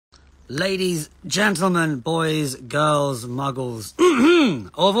Ladies, gentlemen, boys, girls, muggles,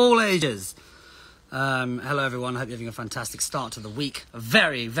 of all ages. Hello everyone, hope you're having a fantastic start to the week. A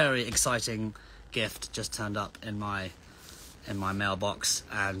very, very exciting gift just turned up in my mailbox,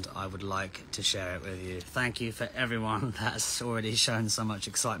 and I would like to share it with you. Thank you for everyone that's already shown so much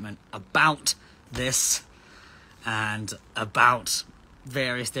excitement about this and about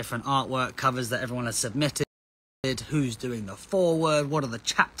various different artwork covers that everyone has submitted. Who's doing the foreword, what are the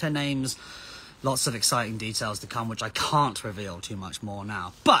chapter names, lots of exciting details to come, which I can't reveal too much more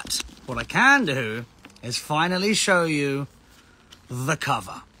now. But what I can do is finally show you the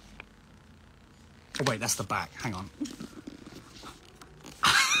cover. Oh wait, that's the back, hang on.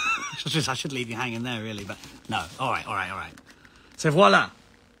 I should leave you hanging there really, but no, all right. So voila.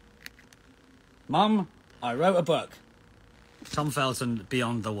 Mum, I wrote a book. Tom Felton,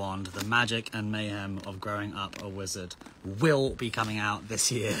 Beyond the Wand, The Magic and Mayhem of Growing Up a Wizard, will be coming out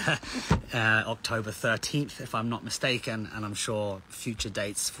this year, October 13th, if I'm not mistaken, and I'm sure future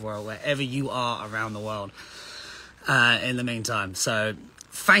dates for wherever you are around the world in the meantime. So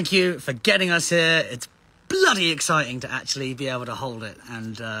thank you for getting us here. It's bloody exciting to actually be able to hold it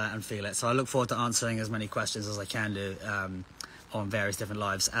and feel it. So I look forward to answering as many questions as I can do on various different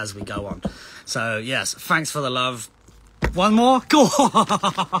lives as we go on. So yes, thanks for the love. One more? Go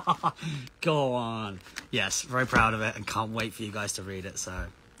on! Go on. Yes, very proud of it and can't wait for you guys to read it. So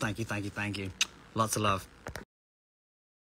thank you. Lots of love.